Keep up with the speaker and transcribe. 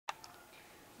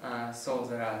So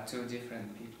there are two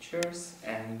different pictures,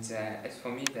 and as for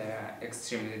me they are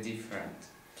extremely different.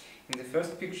 In the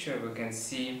first picture we can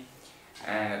see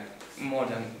a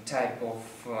modern type of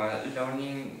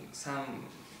learning some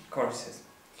courses.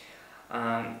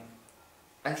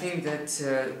 I think that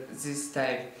this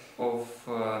type of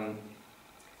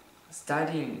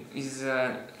studying is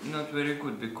not very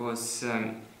good because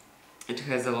it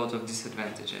has a lot of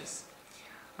disadvantages.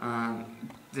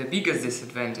 The biggest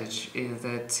disadvantage is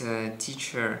that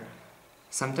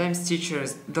sometimes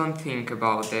teachers don't think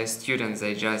about their students,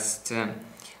 they just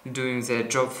doing their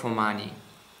job for money.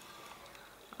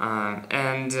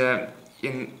 In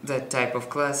that type of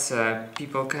class,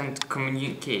 people can't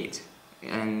communicate,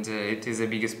 and it is the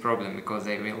biggest problem because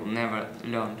they will never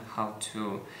learn how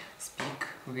to speak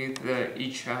with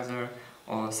each other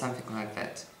or something like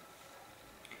that.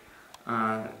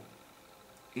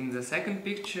 In the second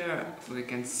picture we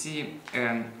can see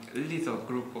a little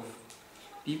group of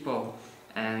people,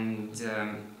 and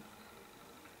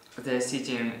they're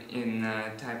sitting in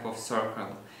a type of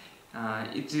circle.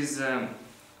 It is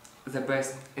the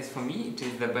best, as for me, it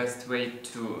is the best way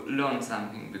to learn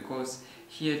something, because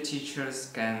here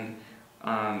teachers can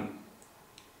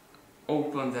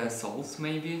open their souls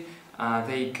maybe,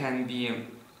 they can be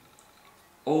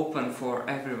open for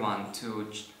everyone to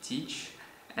teach,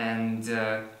 and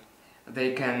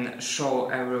they can show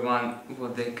everyone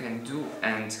what they can do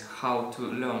and how to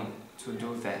learn to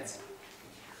do that.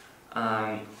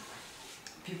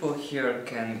 People here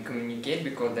can communicate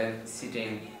because they're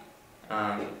sitting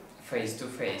face to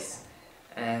face,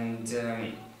 and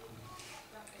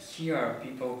here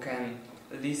people can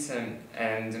listen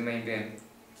and maybe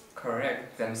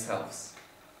correct themselves.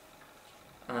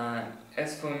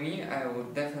 As for me, I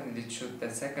would definitely choose the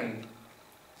second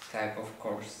type of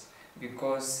course,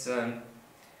 because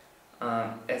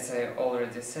as I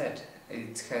already said,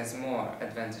 it has more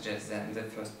advantages than the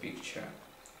first picture.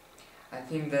 I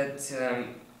think that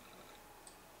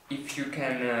if you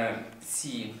can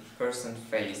see person's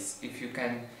face, if you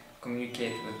can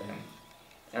communicate with them,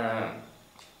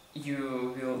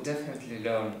 you will definitely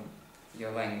learn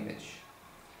your language.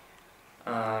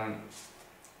 I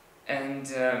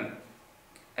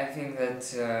think that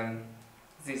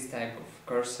this type of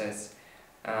courses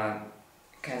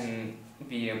can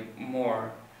be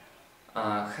more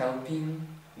helping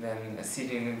than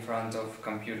sitting in front of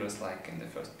computers like in the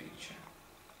first picture.